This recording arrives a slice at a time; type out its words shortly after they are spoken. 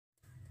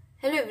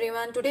Hello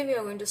everyone, today we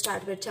are going to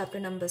start with chapter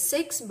number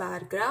 6,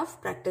 bar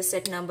graph, practice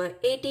set number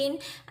 18,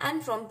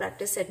 and from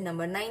practice set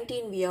number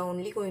 19 we are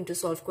only going to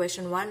solve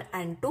question 1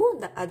 and 2.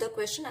 The other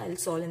question I will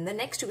solve in the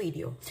next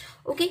video.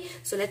 Okay,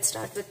 so let's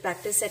start with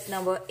practice set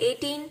number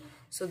 18.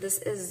 So this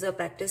is the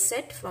practice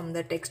set from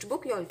the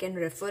textbook, you all can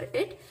refer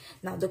it.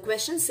 Now the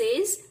question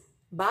says,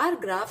 bar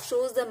graph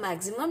shows the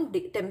maximum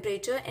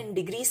temperature in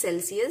degrees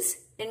Celsius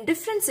in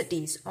different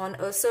cities on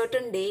a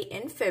certain day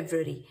in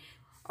February.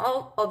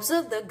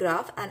 Observe the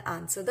graph and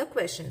answer the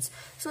questions.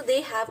 So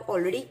they have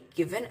already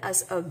given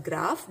us a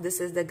graph. This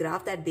is the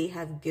graph that they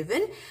have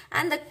given,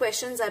 and the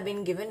questions have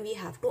been given. We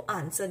have to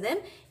answer them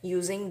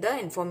using the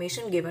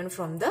information given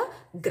from the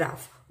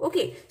graph.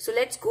 Okay, so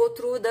let's go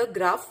through the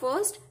graph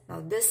first. Now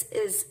this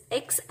is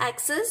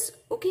x-axis.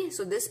 Okay,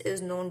 so this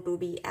is known to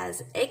be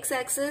as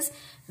x-axis,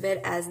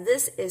 whereas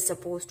this is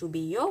supposed to be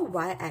your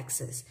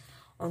y-axis.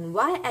 On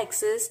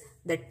y-axis,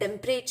 the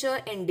temperature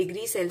in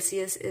degrees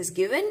Celsius is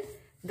given,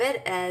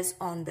 whereas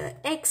on the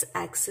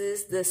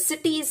x-axis the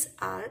cities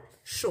are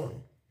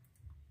shown.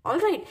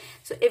 Alright,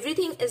 so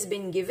everything is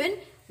been given,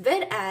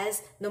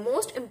 whereas the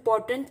most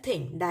important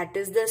thing, that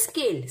is the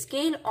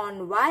scale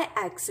on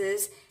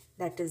y-axis,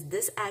 that is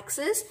this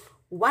axis,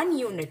 1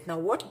 unit. Now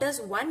what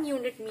does 1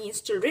 unit means,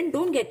 children?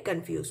 Don't get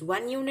confused.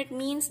 1 unit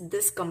means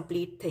this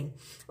complete thing.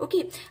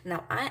 Okay,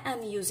 now I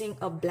am using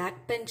a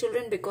black pen,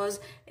 children,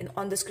 because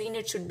on the screen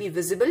it should be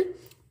visible,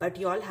 but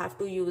you all have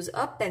to use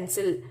a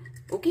pencil.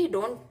 Okay,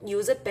 don't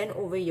use a pen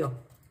over here.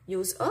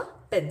 Use a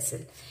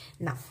pencil.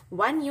 Now,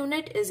 1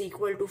 unit is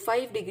equal to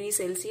 5 degrees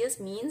Celsius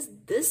means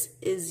this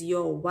is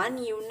your 1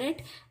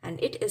 unit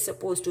and it is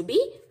supposed to be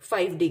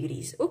 5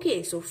 degrees.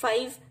 Okay, so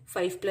 5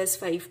 plus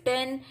 5,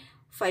 10,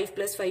 5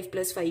 plus 5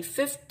 plus 5,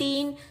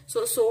 15,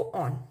 so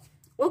on.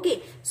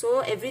 Okay, so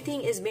everything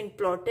is been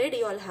plotted.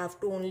 You all have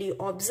to only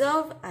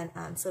observe and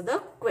answer the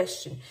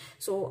question.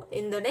 So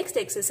in the next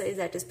exercise,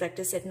 that is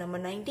practice set number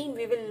 19,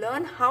 we will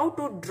learn how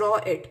to draw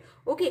it.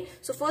 Okay,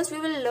 so first we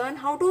will learn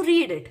how to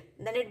read it.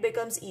 Then it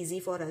becomes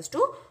easy for us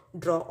to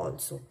draw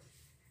also.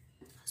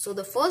 So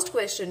the first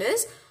question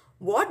is,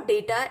 what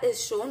data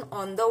is shown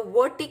on the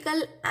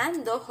vertical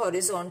and the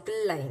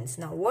horizontal lines?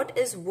 Now what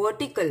is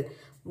vertical?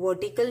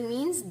 Vertical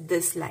means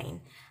this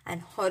line and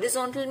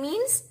horizontal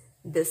means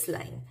this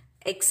line.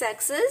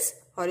 X-axis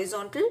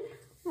horizontal,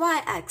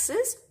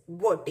 y-axis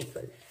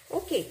vertical.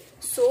 Okay,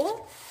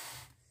 so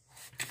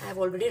I have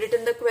already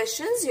written the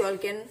questions. You all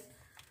can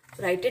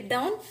write it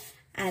down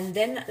and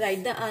then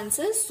write the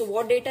answers. So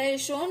what data is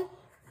shown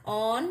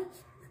on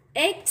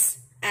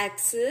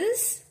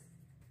x-axis?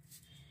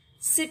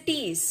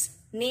 Cities,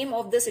 name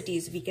of the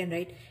cities. We can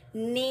write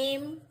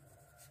name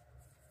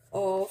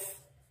of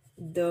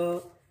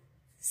the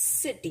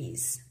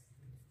cities.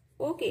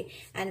 Okay,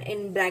 and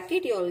in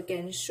bracket you all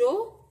can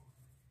show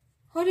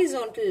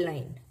horizontal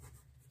line.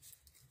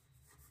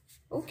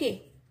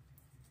 Okay,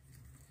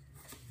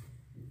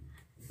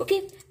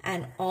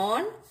 and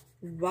on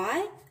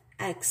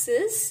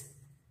y-axis,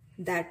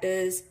 that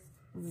is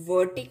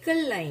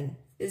vertical line,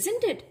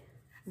 isn't it?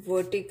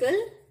 Vertical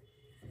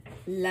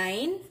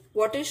line,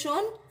 what is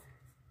shown?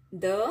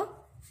 The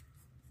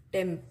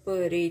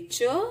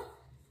temperature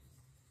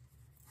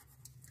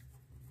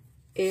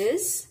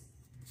is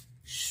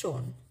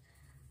shown.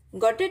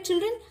 Got it,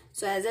 children?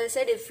 So as I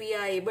said, if we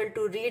are able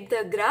to read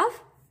the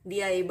graph,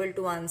 we are able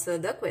to answer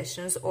the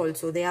questions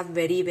also. They are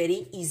very,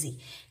 very easy.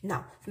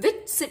 Now,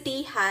 which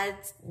city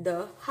has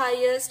the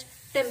highest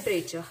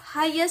temperature?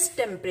 Highest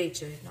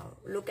temperature. Now,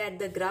 look at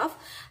the graph.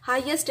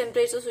 Highest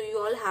temperature, so you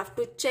all have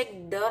to check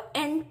the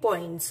end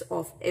points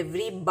of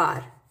every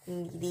bar.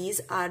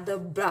 These are the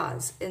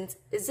bars,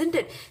 isn't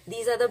it?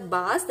 These are the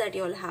bars that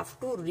you all have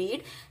to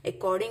read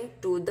according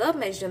to the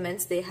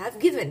measurements they have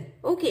given.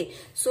 Okay,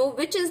 so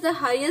which is the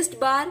highest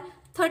bar?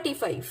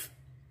 35,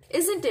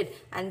 isn't it?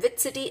 And which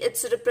city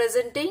it's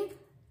representing?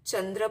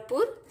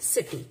 Chandrapur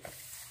city.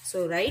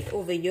 So write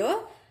over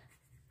here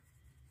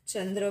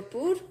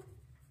Chandrapur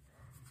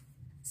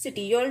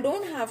city. You all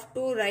don't have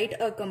to write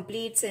a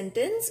complete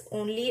sentence.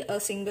 Only a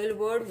single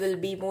word will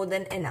be more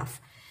than enough.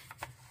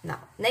 Now,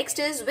 next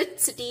is, which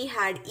city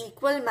had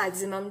equal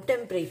maximum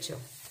temperature?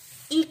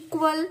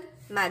 Equal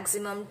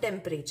maximum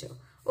temperature.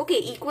 Okay,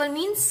 equal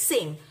means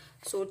same.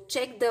 So,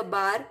 check the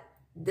bar,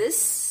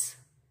 this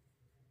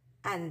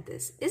and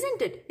this,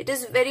 isn't it? It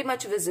is very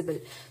much visible.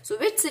 So,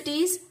 which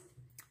cities?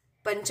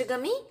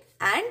 Panchgami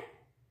and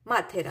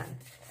Matheran.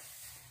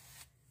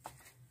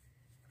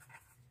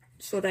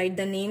 So, write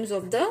the names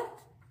of the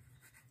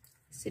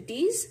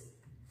cities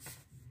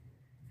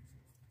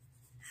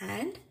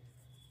and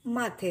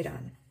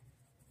Matheran.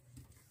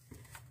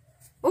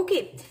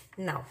 Okay,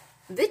 now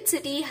which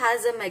city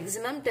has a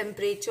maximum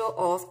temperature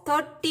of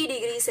 30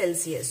 degrees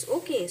Celsius?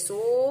 Okay,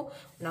 so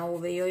now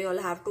over here you all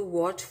have to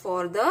watch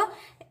for the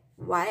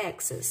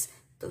y-axis.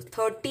 So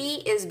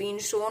 30 is being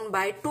shown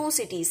by 2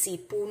 cities. See,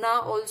 Pune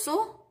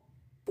also,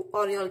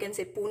 or you all can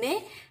say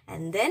Pune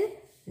and then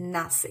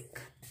Nasik.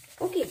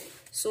 Okay,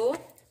 so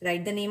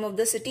write the name of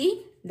the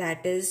city,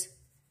 that is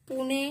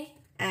Pune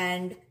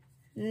and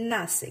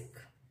Nasik.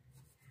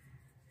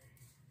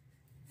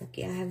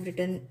 Okay, I have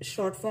written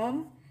short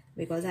form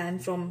because I am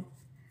from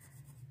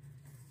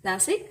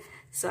Nasik.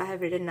 So I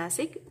have written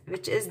Nasik,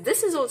 which is,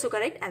 this is also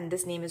correct and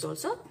this name is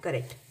also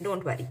correct.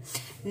 Don't worry.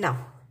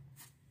 Now,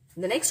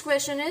 the next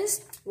question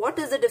is, what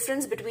is the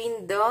difference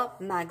between the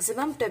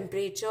maximum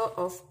temperature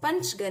of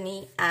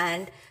Panchgani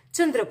and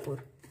Chandrapur?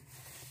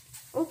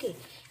 Okay,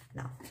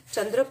 now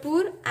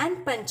Chandrapur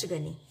and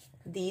Panchgani.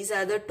 These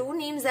are the two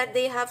names that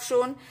they have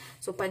shown.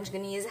 So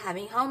Panchgani is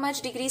having how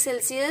much degrees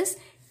Celsius?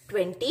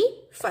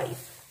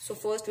 25. So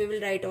first we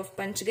will write off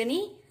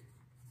Panchgani.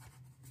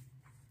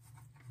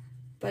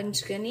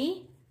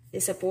 Panchgani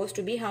is supposed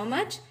to be how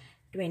much?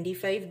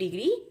 25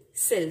 degree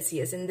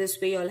Celsius. In this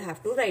way you all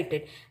have to write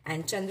it.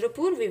 And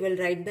Chandrapur, we will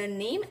write the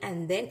name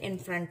and then in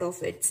front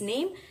of its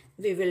name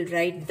we will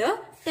write the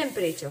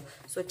temperature.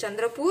 So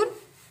Chandrapur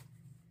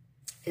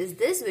is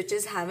this, which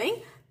is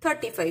having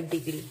 35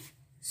 degree.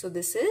 So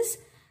this is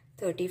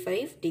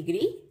 35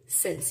 degree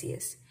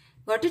Celsius.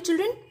 Got it,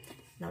 children?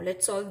 Now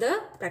let's solve the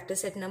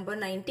practice set number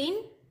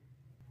 19.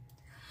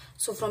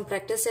 So from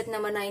practice set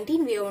number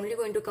 19, we are only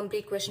going to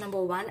complete question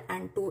number 1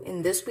 and 2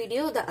 in this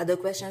video. The other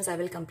questions I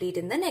will complete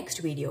in the next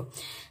video.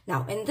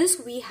 Now in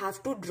this we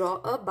have to draw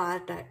a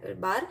bar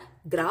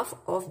graph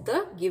of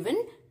the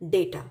given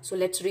data. So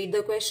let's read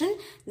the question.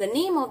 The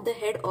name of the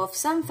heads of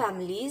some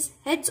families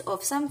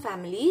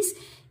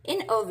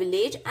in a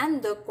village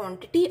and the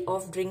quantity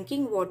of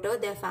drinking water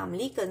their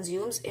family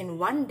consumes in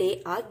one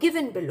day are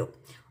given below.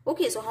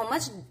 Okay, so how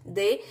much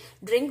they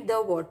drink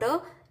the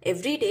water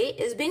every day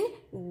is been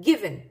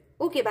given,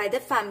 okay, by the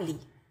family.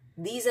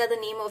 These are the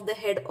name of the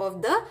head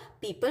of the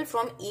people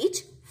from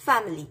each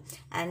family,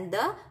 and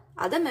the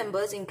other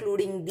members,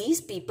 including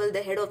these people,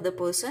 the head of the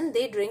person,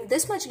 they drink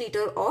this much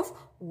liter of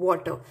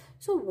water.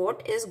 So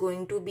what is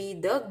going to be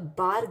the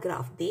bar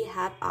graph? They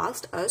have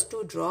asked us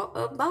to draw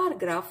a bar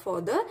graph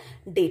for the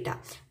data.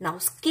 Now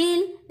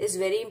scale is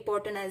very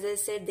important. As I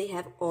said, they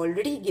have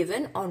already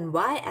given on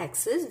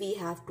y-axis. We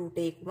have to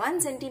take 1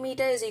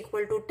 centimeter is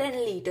equal to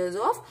 10 liters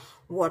of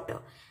water.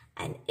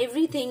 And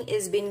everything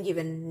is been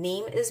given.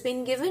 Name is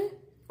been given.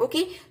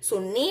 Okay, so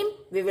name,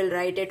 we will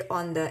write it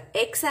on the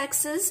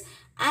x-axis,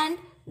 and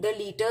the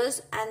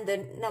liters and the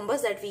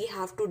numbers that we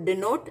have to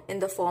denote in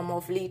the form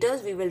of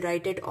liters, we will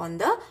write it on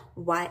the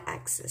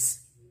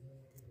y-axis.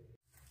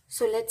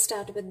 So let's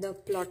start with the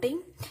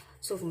plotting.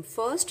 So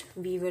first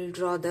we will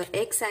draw the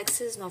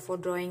x-axis. Now for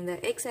drawing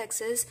the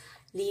x-axis,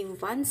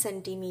 leave 1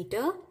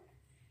 centimeter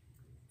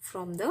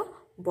from the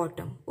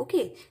bottom.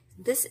 Okay,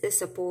 this is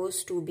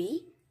supposed to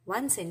be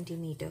 1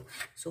 centimeter.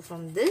 So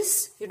from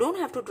this, you don't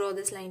have to draw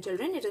this line,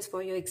 children, it is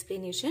for your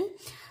explanation.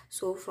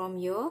 So from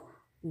here,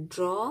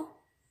 draw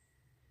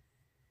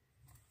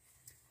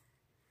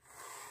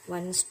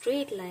one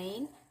straight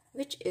line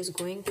which is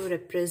going to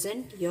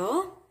represent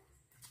your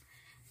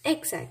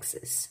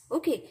x-axis.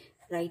 Okay,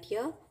 right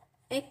here,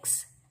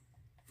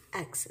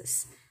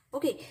 x-axis.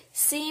 Okay,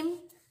 same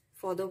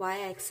for the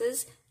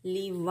y-axis,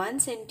 leave 1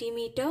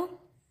 centimeter.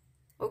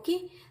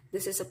 Okay,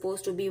 this is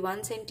supposed to be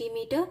 1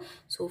 centimeter.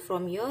 So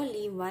from here,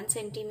 leave 1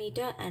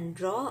 centimeter and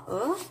draw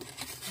a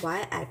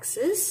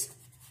y-axis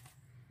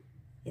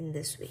in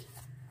this way.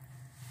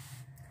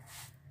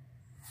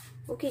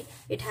 Okay,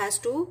 it has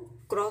to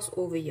cross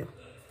over here.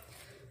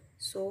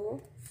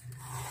 So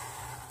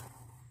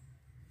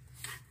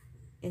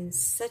in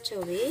such a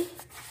way,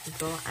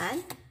 draw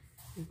an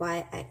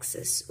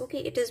y-axis. Okay,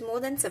 it is more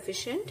than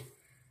sufficient,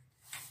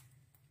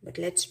 but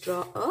let's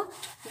draw a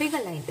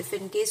bigger line if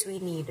in case we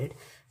need it.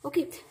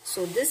 Okay,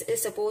 so this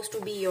is supposed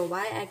to be your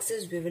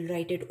y-axis. We will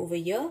write it over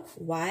here,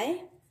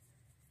 y-axis.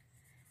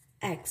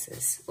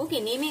 Okay,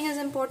 naming is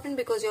important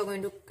because you're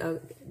going to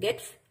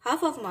get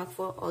half of mark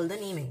for all the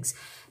namings.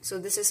 So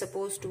this is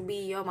supposed to be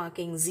your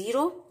marking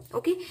 0.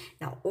 Okay,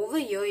 now over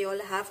here you all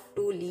have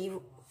to leave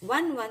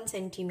 1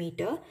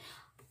 centimeter.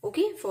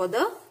 Okay, for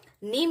the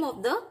name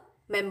of the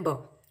member.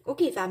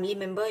 Okay, family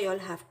member you all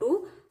have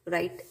to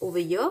write over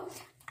here.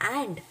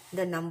 And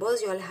the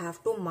numbers you all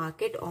have to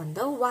mark it on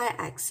the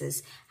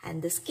y-axis.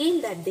 And the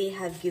scale that they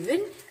have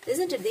given,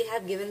 isn't it? They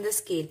have given the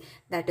scale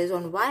that is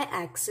on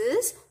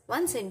y-axis.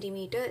 1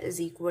 centimeter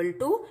is equal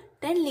to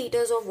 10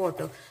 liters of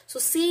water. So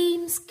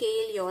same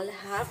scale you all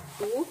have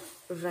to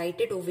write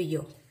it over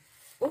here.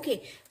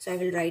 Okay, so I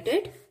will write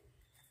it.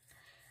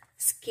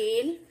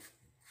 Scale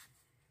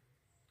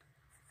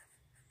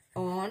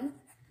on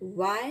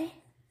y-axis,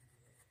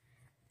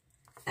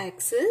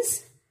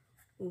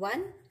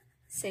 1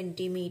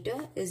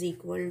 centimeter is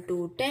equal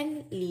to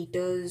 10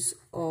 liters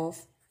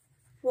of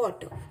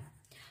water.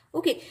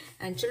 Okay,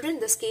 and children,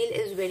 the scale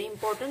is very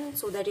important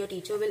so that your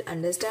teacher will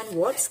understand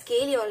what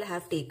scale you all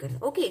have taken.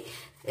 Okay,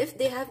 if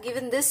they have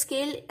given this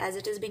scale as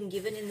it has been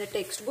given in the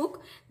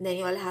textbook, then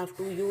you all have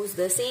to use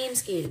the same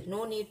scale.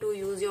 No need to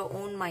use your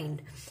own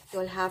mind. You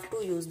all have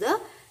to use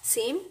the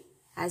same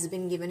as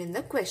been given in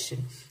the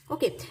question.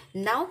 Okay,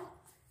 now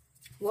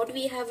what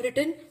we have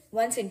written,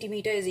 1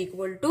 centimeter is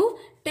equal to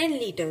 10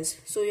 liters.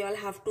 So you all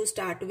have to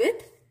start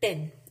with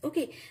 10.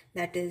 Okay,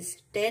 that is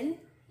 10,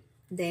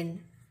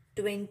 then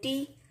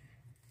 20,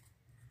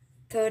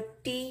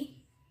 30,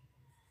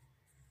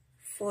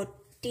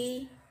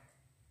 50,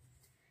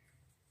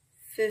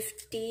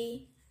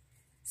 50,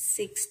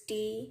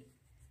 60,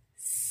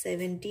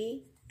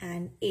 70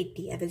 and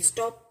 80. I will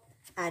stop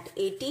at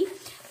 80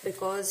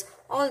 because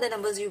all the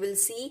numbers you will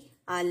see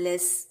are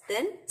less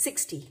than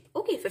 60.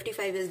 Okay,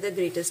 55 is the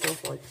greatest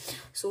of all.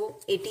 So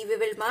 80 we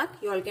will mark.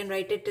 You all can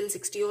write it till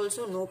 60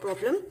 also, no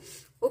problem.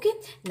 Okay,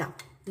 now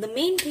the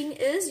main thing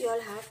is you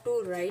all have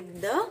to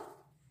write the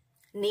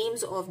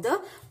names of the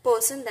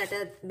person that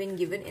have been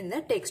given in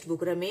the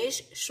textbook.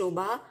 Ramesh,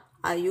 Shobha,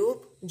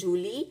 Ayub,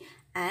 Julie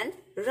and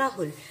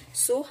Rahul.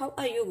 So how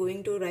are you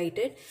going to write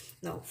it?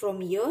 Now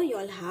from here you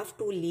all have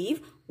to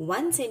leave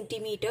 1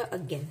 centimeter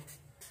again.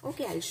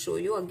 Okay, I'll show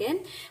you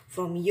again.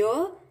 From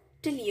here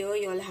till here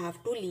you all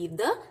have to leave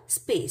the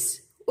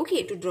space.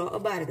 Okay, to draw a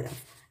bar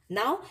graph.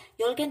 Now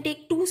you all can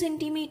take 2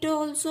 centimeter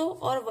also,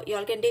 or you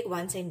all can take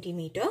 1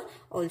 centimeter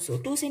also.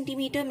 2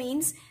 centimeter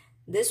means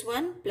this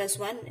one plus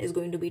 1 is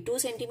going to be 2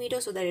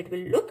 centimeters, so that it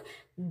will look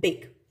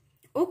big.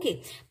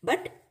 Okay,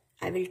 but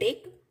I will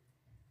take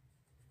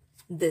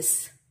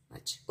this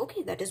much.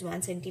 Okay, that is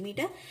 1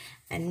 centimeter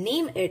and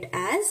name it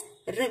as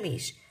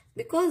Ramesh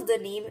because the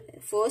name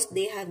first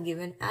they have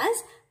given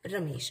as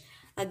Ramesh.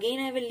 Again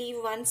I will leave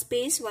 1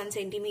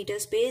 centimeter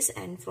space,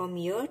 and from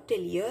here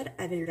till here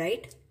I will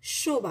write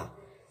Shobha.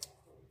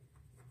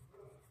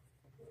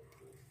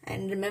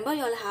 And remember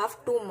you all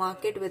have to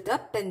mark it with a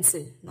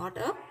pencil, not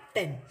a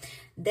pen.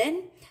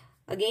 Then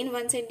again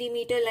 1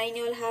 centimeter line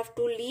you all have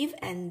to leave,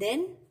 and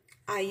then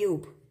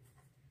Ayub.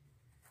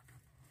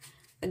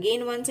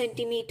 Again 1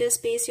 centimeter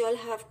space you all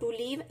have to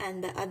leave,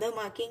 and the other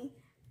marking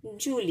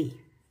Julie.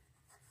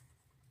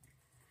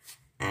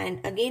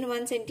 And again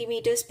 1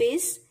 centimeter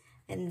space,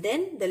 and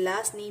then the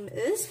last name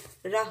is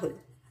Rahul.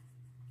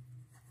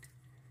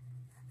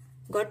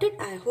 Got it?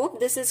 I hope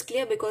this is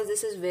clear because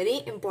this is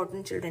very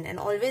important, children. And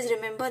always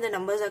remember the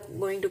numbers are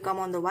going to come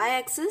on the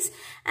y-axis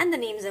and the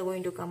names are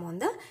going to come on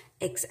the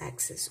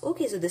x-axis.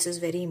 Okay, so this is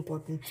very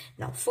important.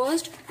 Now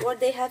first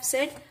what they have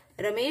said,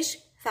 Ramesh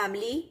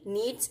family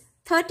needs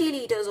 30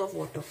 liters of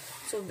water.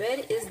 So where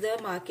is the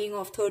marking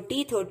of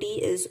 30? 30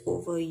 is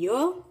over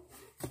here.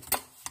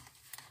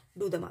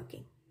 Do the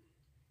marking.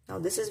 Now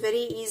this is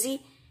very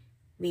easy.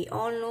 We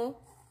all know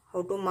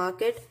how to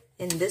mark it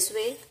in this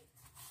way.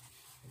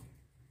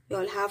 You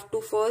all have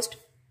to first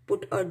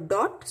put a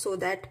dot so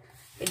that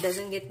it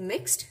doesn't get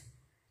mixed.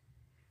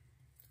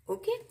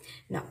 Okay.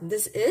 Now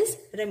this is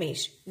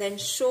Ramesh. Then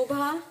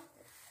Shobha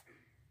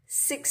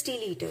 60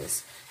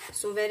 liters.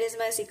 So where is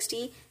my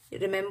 60?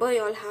 Remember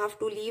you all have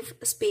to leave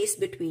a space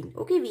between.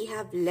 Okay, we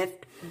have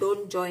left.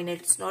 Don't join it.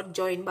 It's not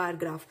join bar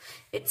graph.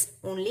 It's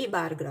only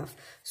bar graph.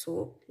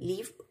 So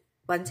leave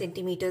 1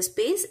 centimeter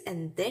space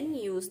and then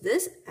use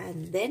this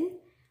and then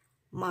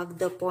mark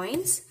the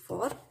points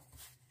for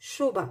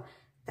Shobha.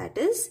 That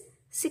is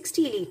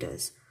 60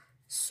 liters.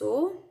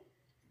 So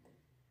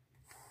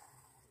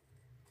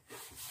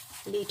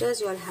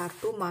liters you all have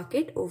to mark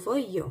it over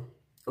here.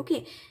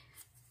 Okay.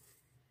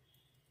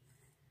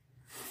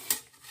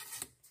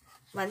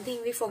 One thing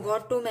we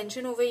forgot to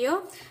mention over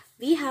here,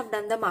 we have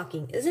done the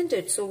marking, isn't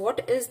it? So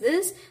what is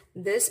this?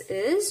 This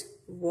is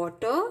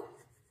water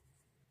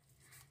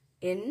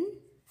in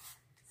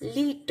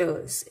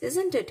liters,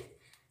 isn't it?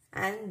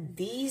 And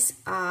these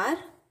are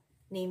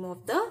name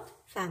of the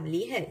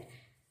family head.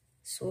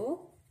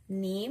 So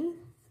name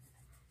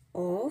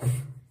of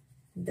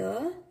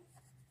the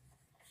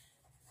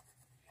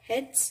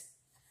heads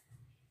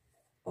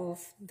of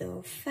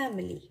the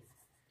family.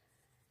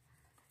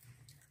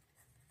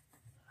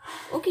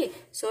 Okay,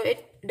 so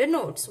it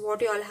denotes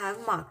what you all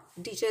have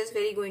marked. Teacher is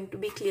very going to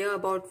be clear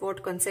about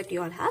what concept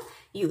you all have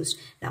used.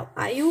 Now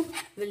Ayub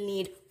will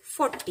need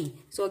 40.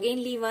 So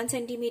again leave 1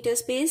 centimeter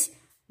space,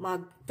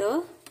 mark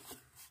the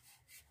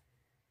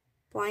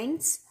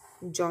points,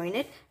 join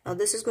it. Now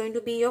this is going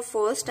to be your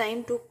first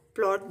time to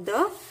plot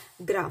the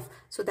graph.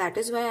 So that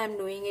is why I am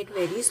doing it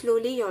very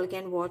slowly. You all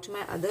can watch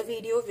my other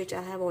video which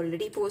I have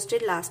already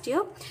posted last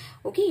year.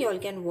 Okay, you all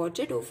can watch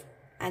it.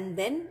 And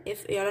then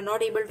if you are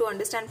not able to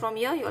understand from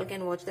here, you all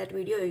can watch that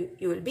video.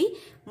 You will be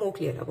more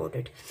clear about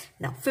it.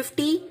 Now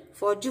 50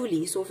 for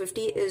Julie. So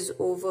 50 is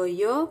over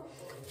here.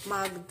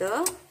 Mark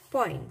the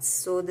points.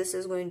 So this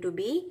is going to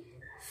be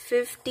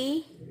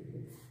 50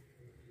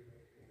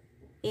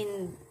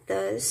 in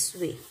this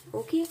way.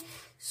 Okay.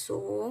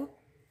 So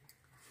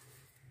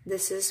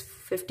this is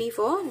 50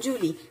 for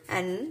Julie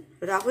and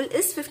Rahul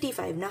is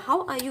 55. Now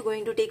how are you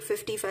going to take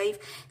 55?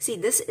 See,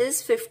 this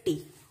is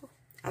 50.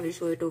 I will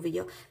show it over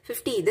here.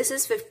 50. This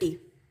is 50.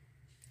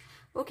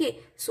 Okay.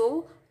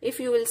 So if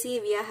you will see,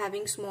 we are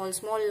having small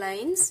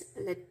lines.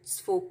 Let's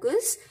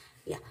focus.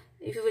 Yeah.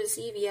 If you will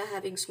see, we are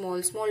having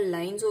small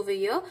lines over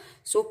here.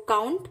 So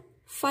count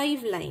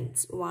 5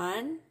 lines.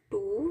 1,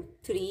 2,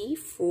 3,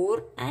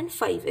 4 and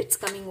 5. It's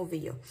coming over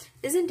here,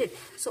 isn't it?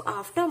 So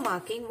after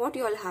marking, what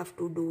you all have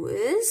to do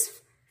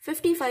is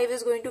 55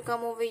 is going to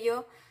come over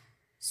here.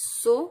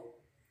 So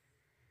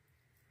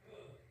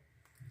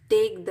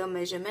take the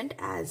measurement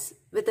as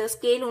with a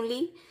scale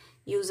only.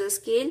 Use a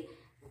scale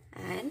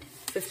and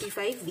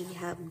 55 we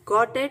have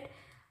got it.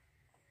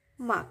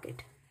 Mark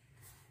it.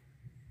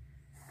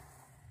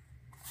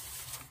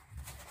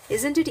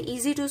 Isn't it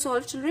easy to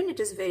solve, children? It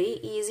is very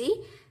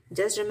easy.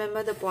 Just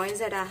remember the points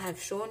that I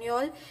have shown you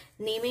all.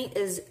 Naming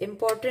is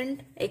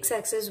important.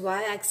 X-axis,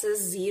 Y-axis,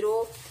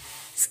 0,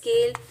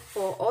 scale.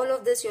 For all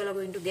of this, you all are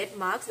going to get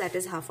marks. That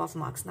is half of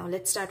marks. Now,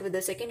 let's start with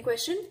the second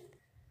question.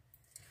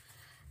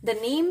 The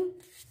name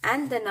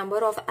and the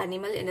number of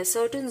animal in a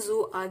certain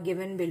zoo are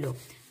given below.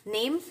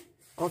 Name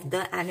of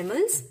the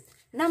animals,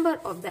 number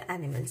of the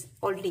animals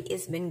already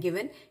is been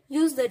given.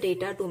 Use the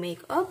data to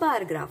make a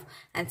bar graph.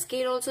 And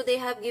scale also they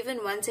have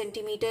given 1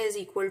 centimeter is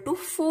equal to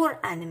 4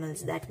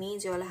 animals. That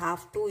means you all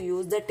have to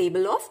use the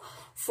table of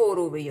 4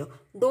 over here.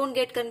 Don't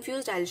get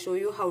confused. I'll show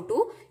you how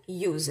to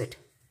use it.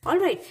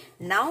 Alright.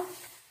 Now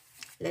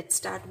let's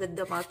start with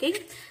the marking.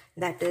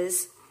 That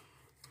is,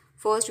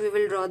 first we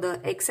will draw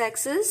the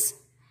x-axis.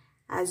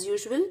 As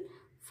usual,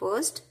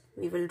 first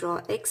we will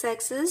draw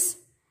x-axis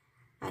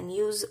and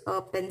use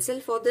a pencil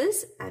for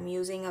this. I'm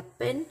using a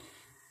pen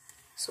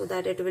so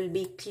that it will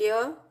be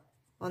clear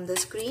on the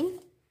screen.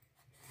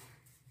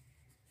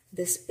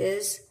 This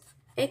is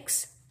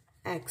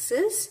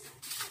x-axis.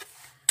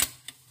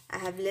 I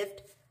have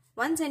left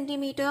 1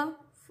 centimeter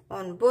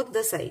on both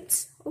the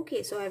sides.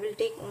 Okay, so I will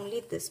take only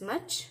this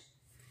much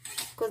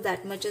because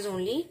that much is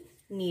only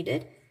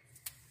needed.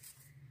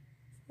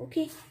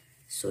 Okay.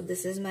 So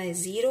this is my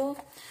 0.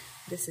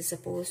 This is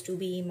supposed to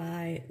be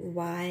my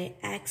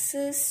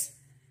y-axis.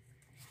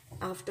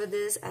 After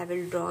this, I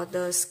will draw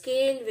the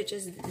scale which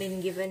has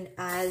been given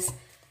as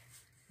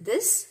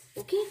this.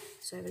 Okay,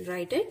 so I will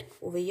write it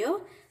over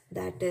here.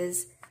 That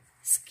is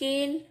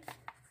scale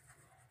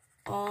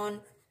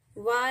on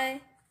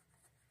y-axis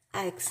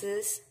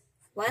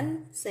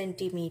 1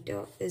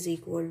 centimeter is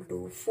equal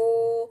to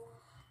 4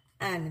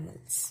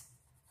 animals.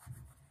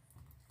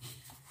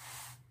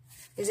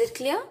 Is it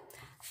clear?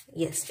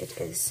 Yes, it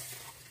is.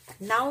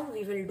 Now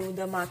we will do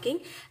the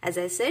marking. As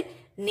I said,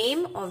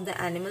 name of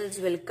the animals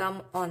will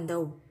come on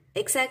the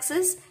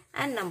x-axis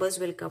and numbers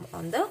will come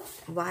on the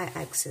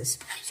y-axis.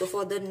 So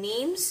for the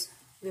names,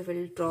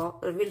 we'll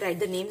write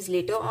the names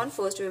later on.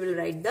 First we will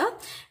write the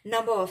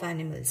number of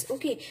animals.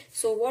 Okay,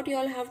 so what you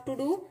all have to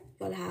do?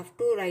 You all have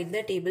to write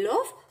the table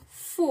of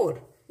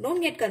 4. Don't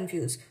get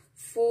confused.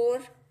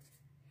 4,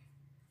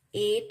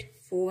 8,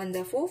 4 1s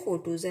are 4, 4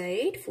 2s are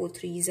 8, 4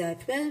 3s are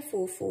 12,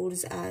 4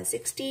 4s are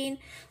 16,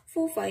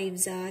 4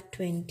 5s are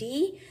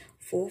 20,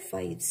 4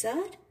 5s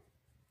are,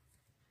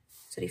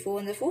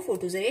 4 1s are 4, 4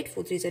 2s are 8,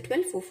 4 3s are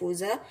 12, 4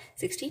 4s are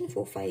 16,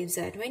 4 5s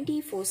are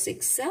 20, 4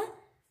 6s are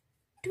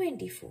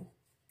 24.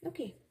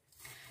 Okay.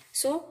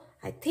 So,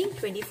 I think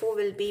 24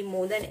 will be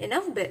more than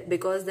enough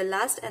because the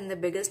last and the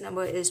biggest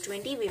number is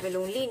 20. We will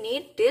only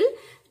need till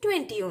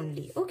 20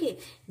 only. Okay.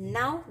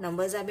 Now,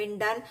 numbers have been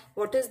done.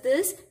 What is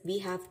this? We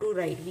have to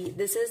write.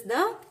 This is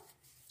the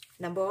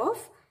number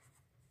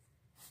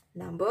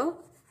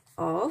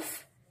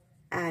of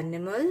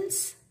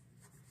animals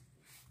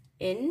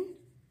in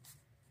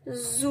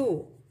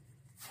zoo.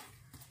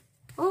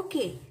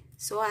 Okay.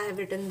 So, I have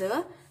written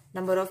the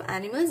number of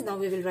animals. Now,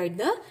 we will write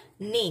the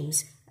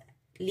names.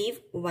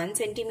 Leave 1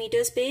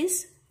 centimeter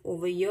space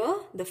over here.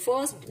 The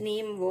first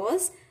name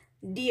was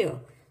deer.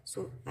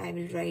 So I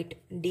will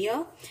write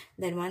deer.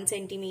 Then 1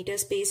 centimeter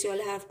space you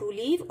all have to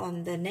leave.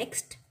 On the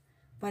next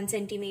 1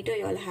 centimeter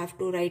you all have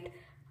to write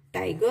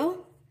tiger.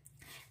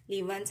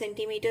 Leave 1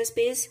 centimeter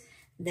space.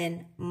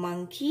 Then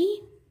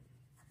monkey.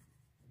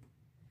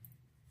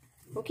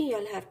 Okay, you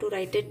all have to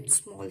write it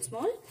small.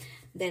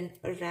 Then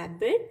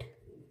rabbit.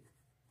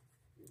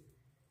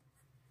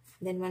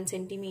 Then 1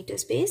 centimeter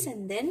space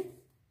and then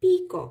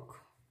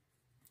peacock.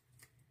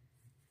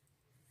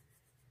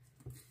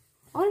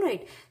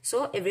 Alright,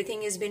 so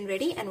everything has been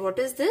ready. And what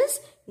is this?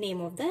 Name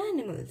of the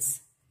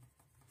animals.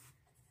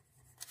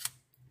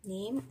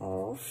 Name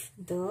of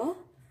the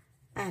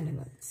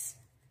animals.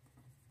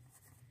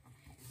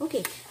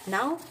 Okay,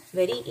 now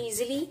very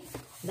easily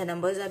the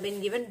numbers have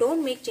been given.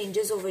 Don't make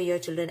changes over here,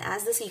 children.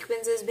 As the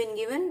sequence has been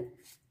given,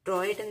 draw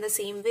it in the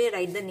same way.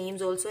 Write the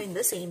names also in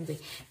the same way.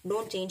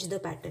 Don't change the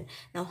pattern.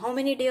 Now, how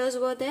many deers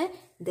were there?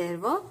 There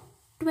were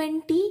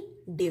 20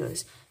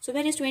 deers. So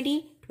where is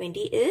 20? 20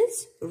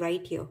 is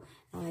right here.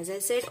 Now as I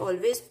said,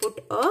 always put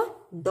a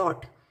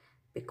dot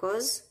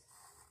because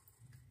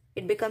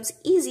it becomes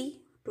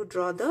easy to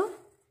draw the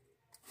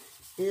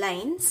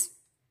lines.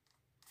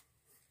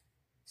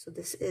 So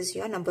this is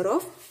your number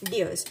of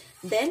deers.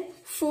 Then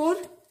 4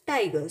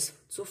 tigers.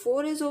 So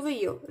 4 is over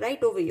here,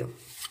 right over here.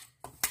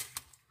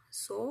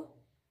 So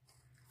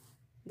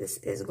this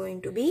is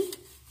going to be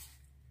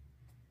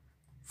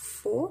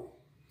 4.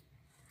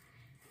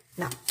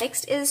 Now,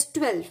 next is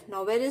 12.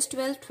 Now, where is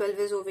 12? 12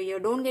 is over here.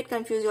 Don't get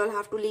confused. You all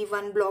have to leave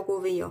one block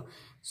over here.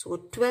 So,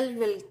 12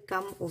 will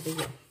come over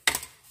here.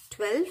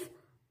 12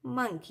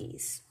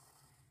 monkeys.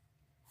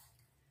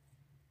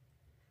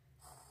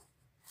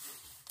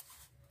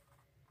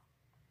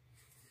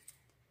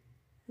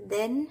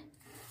 Then,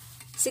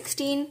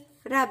 16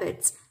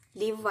 rabbits.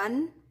 Leave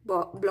one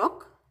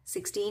block.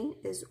 16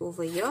 is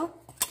over here.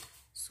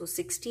 So,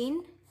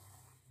 16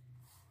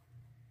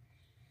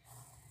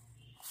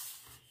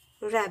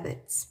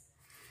 rabbits.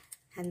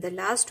 And the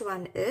last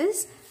one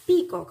is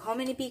peacock. How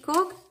many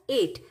peacock?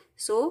 8.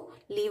 So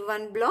leave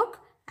one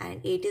block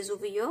and 8 is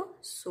over here.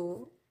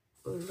 So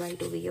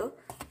right over here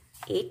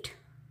 8.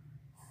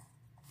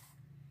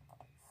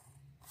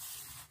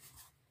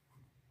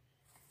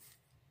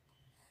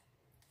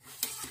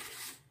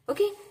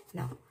 Okay,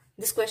 now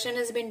this question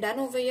has been done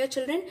over here,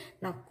 children.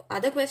 Now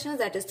other questions,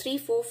 that is 3,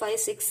 4, 5,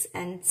 6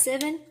 and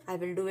 7. I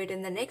will do it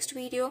in the next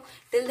video.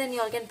 Till then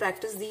you all can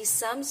practice these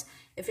sums.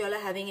 If you all are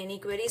having any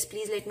queries,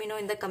 please let me know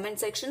in the comment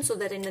section, so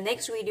that in the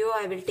next video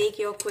I will take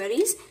your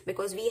queries,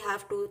 because we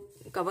have to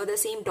cover the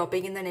same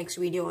topic in the next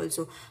video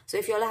also. So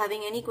if you all are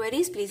having any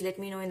queries, please let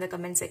me know in the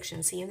comment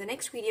section. See you in the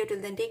next video.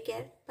 Till then, take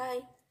care.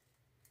 Bye.